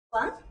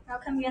One,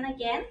 welcome you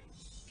again.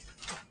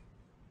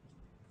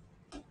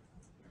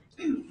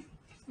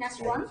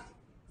 Next one.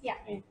 Yeah.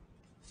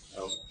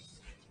 Oh,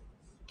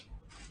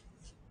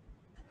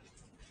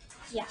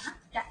 Yeah,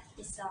 that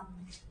is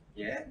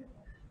yeah.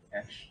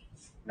 And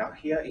now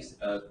here is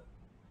a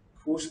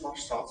cool spot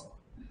sauce.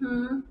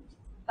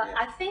 but Yeah.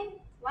 I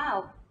think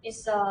wow,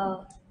 it's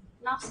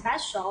not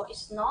special,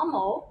 it's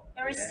normal,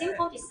 very Yeah.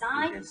 simple You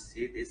design. can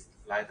see this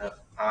like the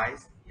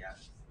eyes. Yeah.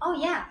 Oh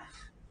yeah.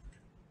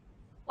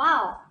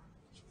 Wow.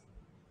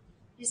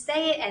 You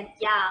say it and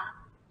yeah,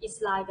 it's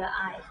like an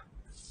eye.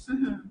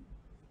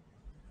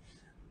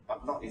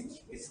 But not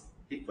it's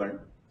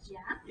different. Yeah.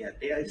 Yeah.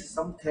 There is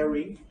some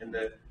terry in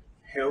the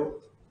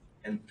heel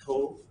and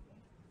toe.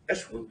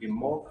 That will be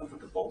more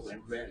comfortable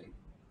when wearing.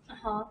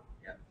 Uh-huh.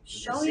 Yeah.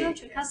 Show you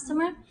to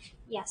customer?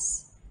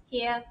 Yes.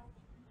 Here,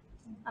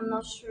 I'm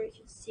not sure if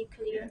you see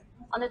clear.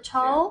 Yeah. On the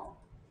toe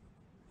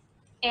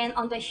and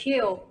on the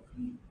heel.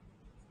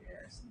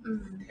 Yes.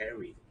 Mm.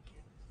 Terry.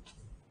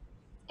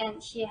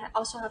 And he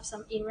also have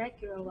some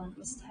irregular one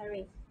with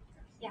terry.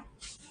 Yeah.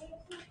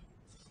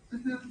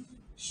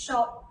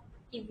 So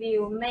if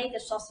you make the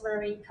sauce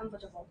very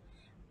comfortable,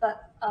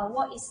 but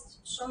what is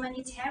so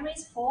many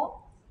terries for?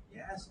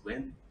 Yes.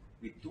 When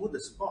we do the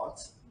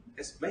spots,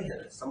 it's make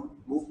some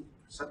move,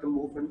 certain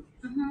movement,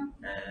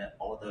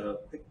 or the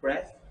quick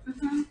breath,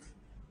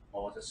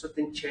 or the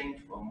sudden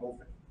change or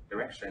movement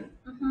direction.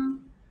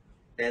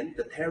 Then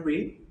the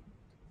terry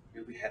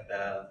will have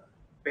a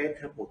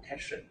better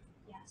protection.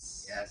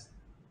 Yes. Yes,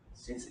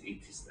 since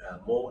it is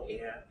more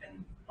air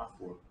and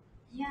buffer.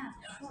 Yeah,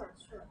 Yes.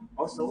 sure.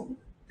 Also,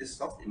 this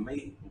sauce is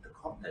made into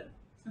cotton,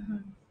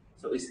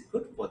 so it's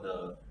good for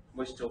the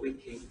moisture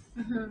wicking.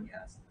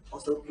 Yes.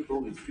 Also, people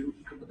will feel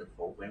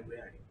comfortable when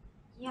wearing.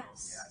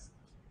 Yes. Yes.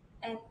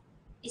 And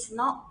it's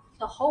not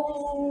the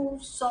whole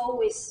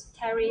sole is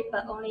terry,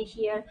 but only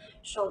here.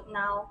 So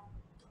now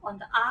on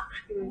the arc,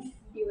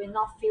 you will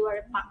not feel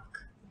very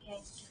bulk.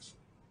 Okay.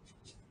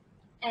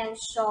 And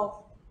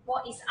so,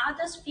 what is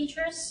other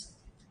features?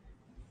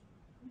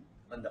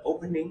 On the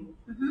opening,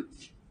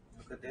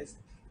 look at this.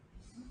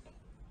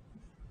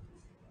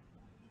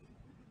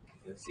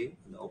 You see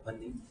the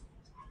opening.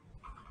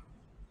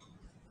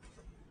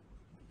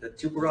 The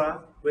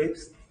tubular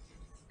ribs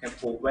can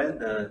prevent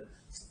the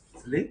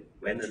slip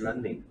when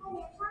running.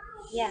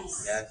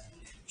 Yes. Yes.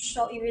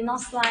 So it will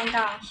not slide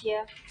down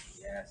here.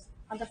 Yes.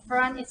 On the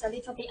front, it's a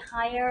little bit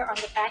higher. On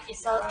the back,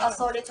 it's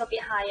also a little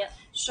bit higher.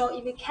 So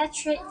if you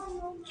catch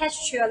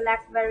your leg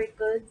very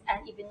good,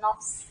 and it will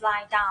not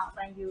slide down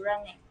when you're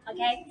running.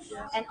 Okay.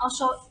 Yes. And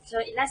also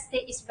the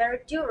elastic is very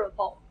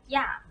durable.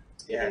 Yeah.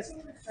 Yes.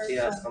 Very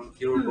There are firm. some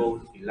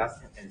durable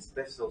elastic and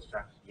special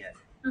structure. Yes.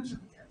 Yes.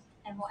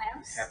 And what We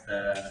else? have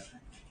the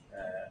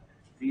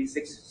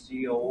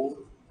V6CO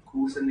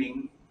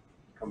cushioning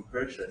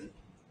compression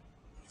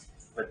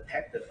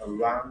protected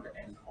around the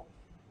ankle.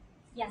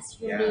 Yes,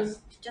 you Yes. mean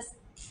just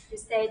you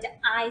say the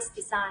eyes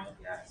design.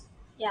 Yes.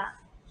 Yeah.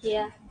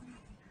 Here.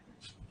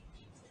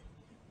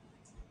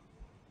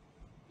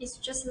 It's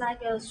just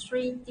like a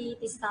 3D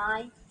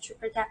design to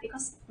protect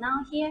because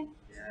now here,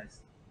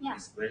 Yes. yeah,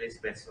 It's very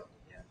special.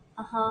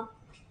 Yeah.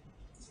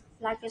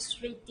 like a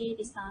 3D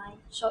design,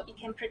 so it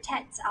can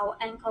protect our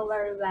ankle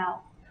very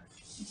well.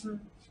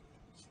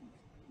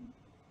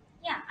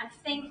 Yeah, I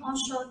think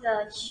also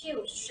the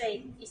heel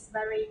shape is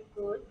very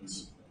good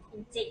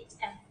indeed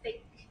and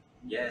thick.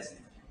 Yes.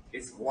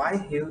 It's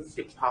wide heel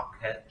tip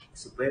pocket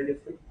is very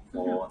fit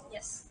for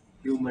Yes.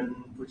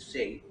 human foot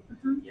shape.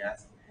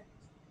 Yes.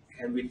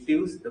 Can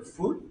reduce the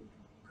foot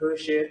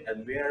pressure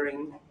and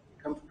wearing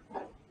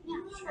comfortable.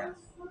 Yeah, sure.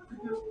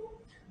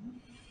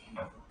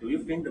 Do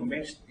you think the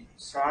mesh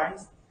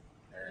size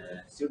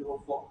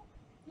suitable for?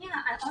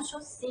 Yeah, I also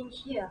think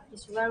here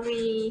it's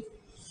very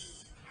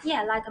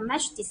like a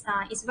mesh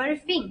design. It's very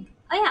thin.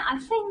 Oh yeah, I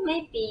think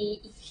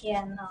maybe it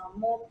can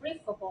more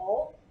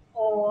breathable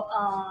or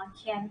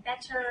can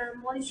better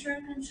moisture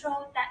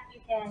control that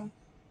you can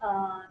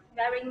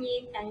wearing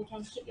it and you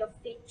can keep your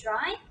feet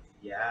dry.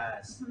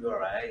 Yes, you're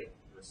right.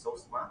 You're so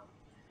smart.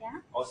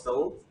 Yeah.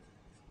 Also,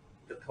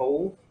 the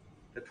toe,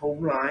 the toe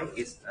line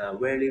is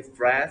very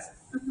flat.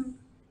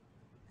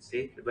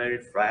 See, very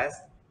flat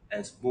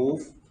and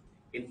smooth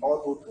in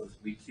order to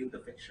reduce the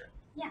friction.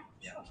 Yeah.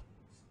 Sure.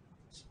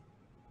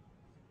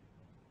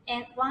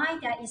 And why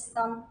there is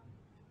some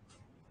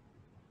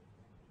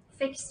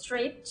thick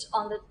strips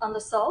on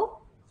the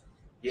sole?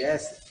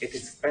 Yes, it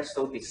is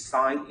special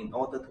design in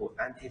order to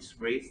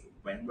anti-slip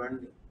when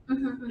running.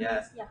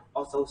 Yes. Yeah.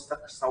 Also, such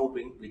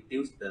sewing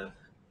reduce the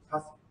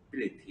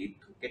possibility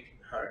to get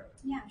hurt.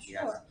 Yeah,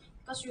 Yes. sure.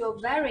 Because you're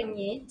wearing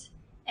it,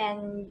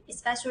 and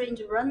especially in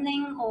the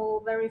running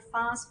or very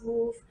fast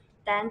move,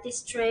 then this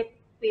strip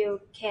will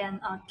can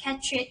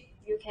catch it.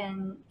 You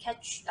can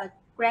catch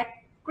grip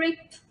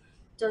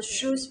the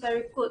shoes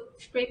very good.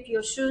 Grip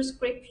your shoes,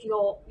 grip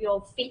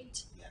your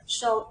feet,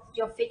 so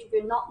your feet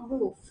will not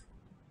move.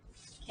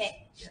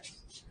 Okay.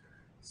 Yes.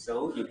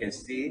 So you can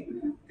see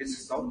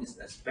this song is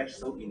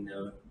special in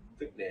the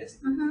fitness.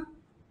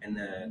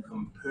 and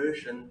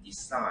compression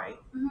design.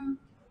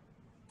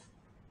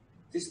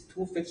 These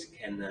two fixes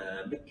can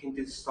making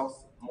this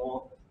socks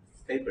more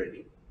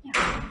stability.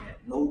 Yeah.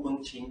 No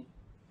bunching,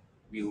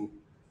 will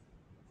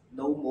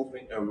no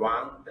moving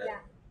around that Yeah.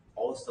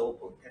 also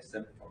protects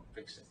them from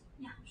friction.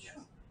 Yeah,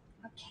 sure.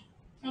 Okay.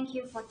 Thank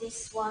you for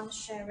this one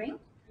sharing.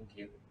 Thank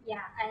you.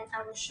 Yeah, and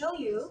I will show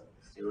you.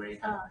 See you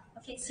later.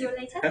 Okay, see you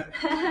later.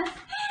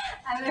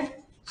 I will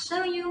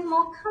show you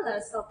more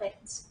colors of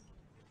it.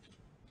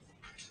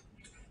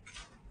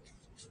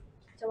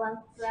 The one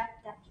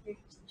black that you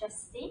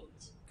just see.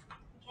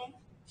 Okay.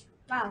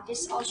 Wow,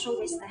 this also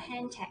with the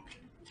hand tag.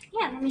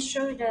 Yeah, let me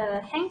show you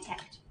the hand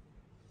tag.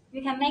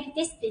 You can make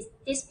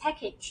this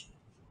package.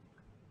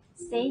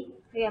 See,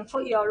 you can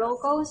put your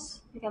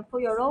logos. You can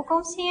put your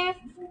logos here,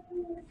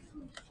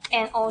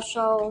 and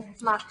also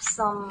mark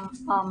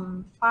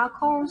some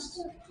barcodes,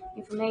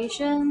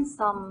 information,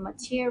 some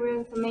material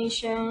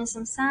information,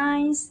 some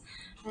size,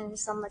 and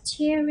some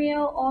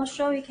material.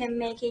 Also, you can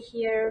make it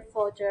here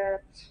for the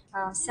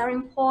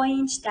selling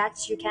point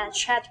that you can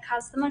attract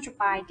customer to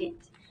buy it.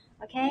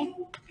 Okay.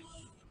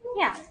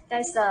 Yeah,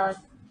 that's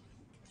a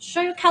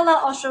show you color.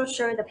 Also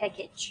show you the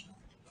package.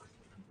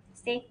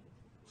 See.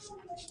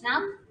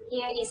 Now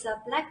here is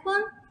a black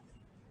one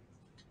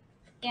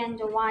and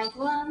the white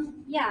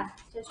one. Yeah,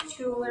 just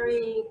two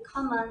very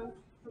common,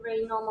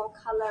 very normal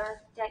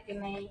color that you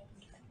may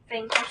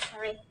think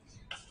actually.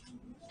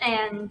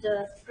 And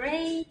the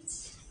gray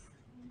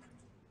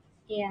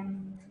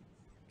and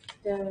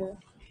the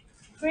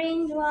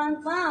green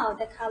one. Wow,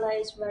 the color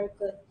is very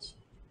good.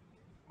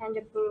 And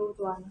the blue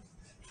one.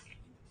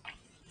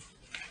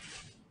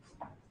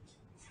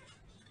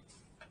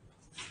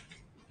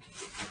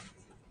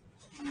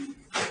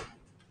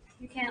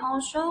 You can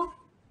also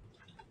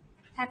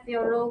have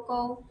your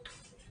logo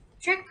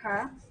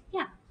tracker.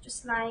 Yeah,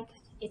 just like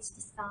its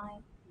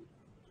design.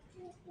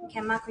 You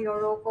can mark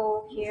your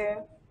logo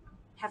here.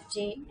 Have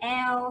the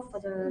L for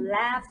the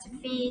left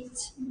feet,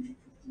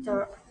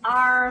 the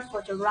R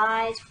for the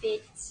right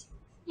feet.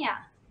 Yeah.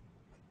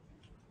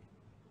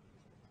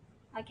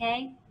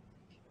 Okay.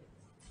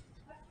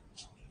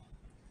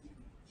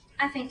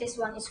 I think this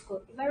one is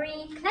good.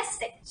 Very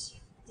classic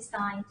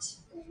design.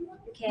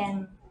 You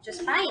can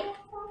just buy it.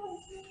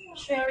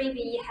 Surely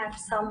we have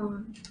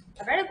some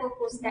available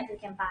goods that you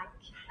can buy.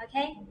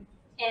 Okay.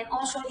 And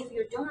also, if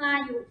you don't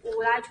like, you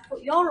would like to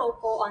put your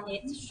logo on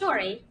it.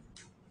 Surely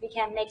we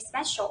can make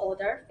special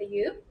order for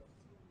you.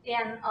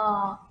 And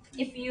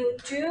if you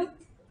do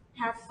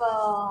have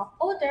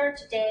order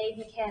today,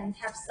 we can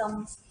have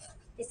some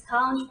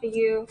discount for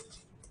you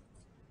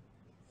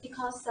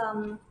because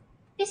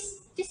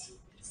this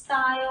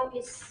style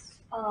is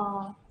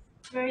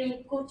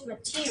very good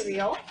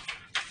material.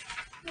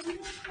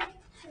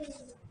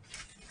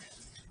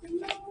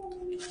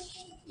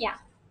 Yeah,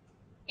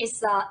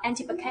 it's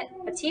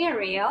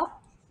antibacterial,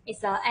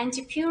 it's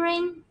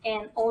anti-puring,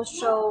 and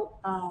also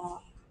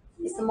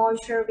it's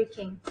moisture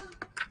wicking.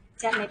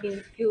 That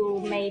maybe you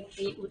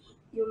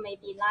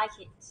maybe like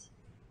it.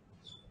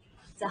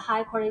 It's a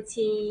high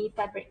quality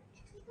fabric.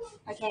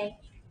 Okay,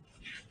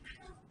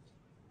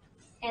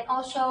 and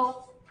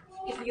also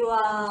if you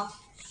are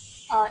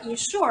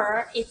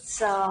ensure its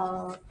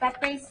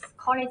fabric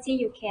quality,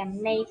 you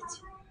can make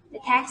the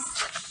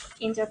text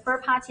in the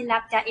third party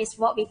lab. That is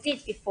what we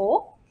did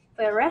before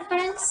for your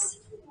reference.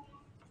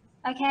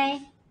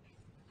 Okay,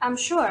 I'm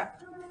sure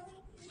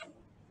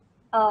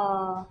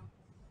uh,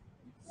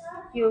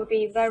 you'll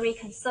be very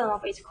concerned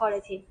of its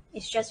quality.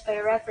 It's just for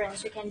your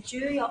reference. You can do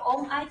your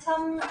own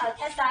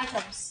test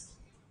items.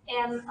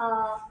 And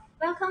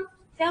welcome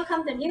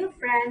the new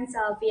friends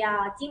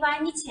via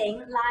De-Yuan meeting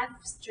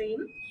live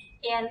stream.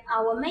 And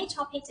our main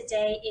topic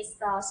today is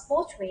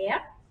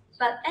sportswear.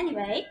 But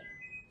anyway,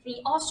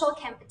 we also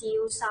can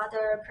produce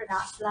other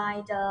products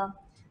like the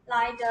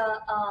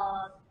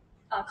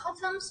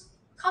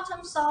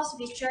cotton sauce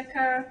with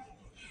jerker,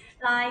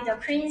 like the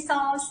cream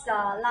sauce,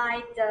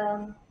 like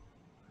the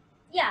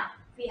yeah,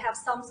 we have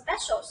some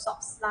special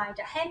sauce like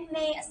the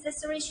handmade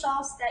accessory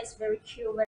sauce that is very cute.